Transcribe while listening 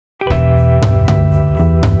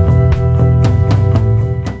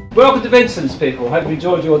Welcome to Vincent's, people. Hope you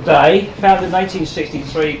enjoyed your day. Founded in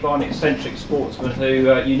 1863 by an eccentric sportsman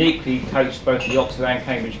who uniquely coached both the Oxford and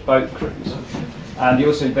Cambridge boat crews. And he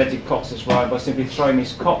also invented Cox's Ride by simply throwing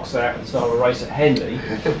his cocks out at the start of a race at Henley.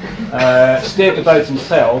 Steered the boat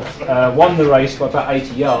himself, won the race by about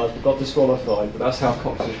 80 yards, but got disqualified. But that's how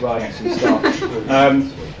Cox's Ride actually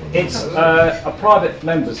started. It's a private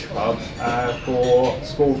members club for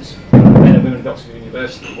sports men and women at Oxford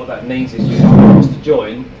University. What that means is you are asked to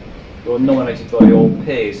join. You're nominated by your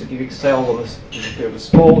peers. If you excel on the field of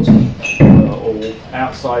sport or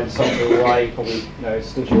outside in some other way, probably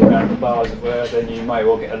stood you around the bar as it were, then you may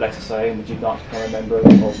well get a letter saying, would you like to become a member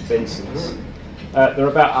of Vincent's? There are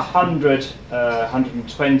about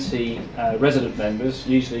 120 resident members,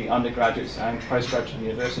 usually undergraduates and postgraduate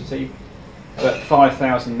university, but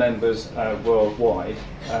 5,000 members worldwide,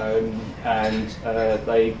 and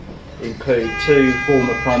they include 2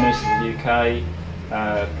 former Prime Ministers of the UK,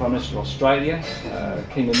 Prime Minister of Australia,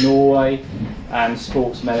 King of Norway, and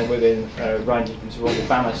sportsmen and women ranging from Sir Roger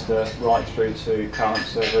Bannister right through to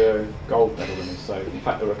current Rio gold medal winners. So, in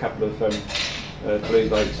fact, there were a couple of Blue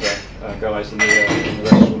Boat guys in the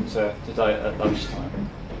restaurant today at lunchtime.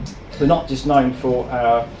 We're not just known for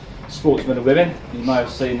our sportsmen and women. You may have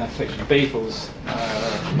seen that picture of the Beatles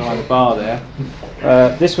behind the bar there.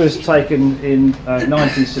 This was taken in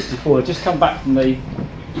 1964. They'd just come back from the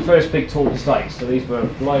first big tour of the States, so these were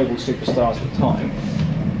global superstars at the time.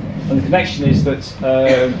 And the connection is that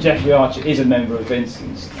Jeffrey Archer is a member of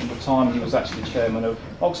Vincent's. At the time he was actually chairman of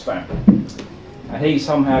Oxfam. And he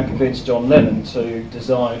somehow convinced John Lennon to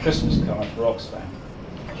design a Christmas card for Oxfam.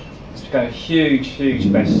 It's become a huge, huge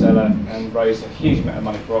bestseller and raised a huge amount of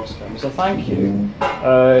money for Oxfam. So thank you.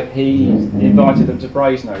 He invited them to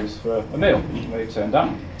Brasenose for a meal. They turned up,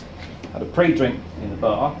 had a pre-drink in the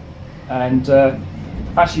bar, and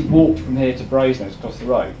actually walked from here to Brasenose across the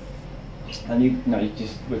road. And you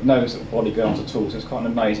just with no sort of bodyguards at all, so it's quite an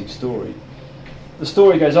amazing story. The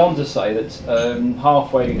story goes on to say that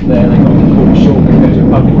halfway there they got to call short, they go to a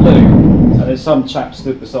public loo, and there's some chap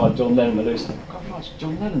stood beside John Lennon and the loo said, "Oh, God, that's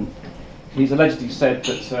John Lennon." He's allegedly said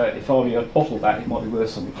that if I were bottled that, it might be worth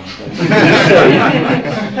something.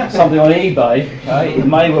 Something on eBay, it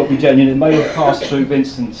may well be genuine, it may well pass through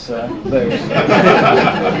Vincent's loo.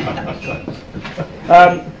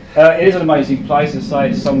 It is an amazing place. As I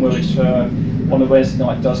say, it's somewhere which on a Wednesday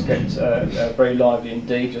night does get very lively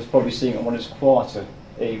indeed. Just probably seeing it on one of its quieter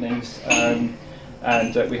evenings, and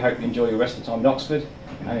we hope you enjoy your rest of the time in Oxford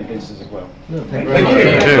and in Vincent's as well. Thank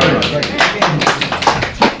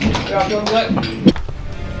you.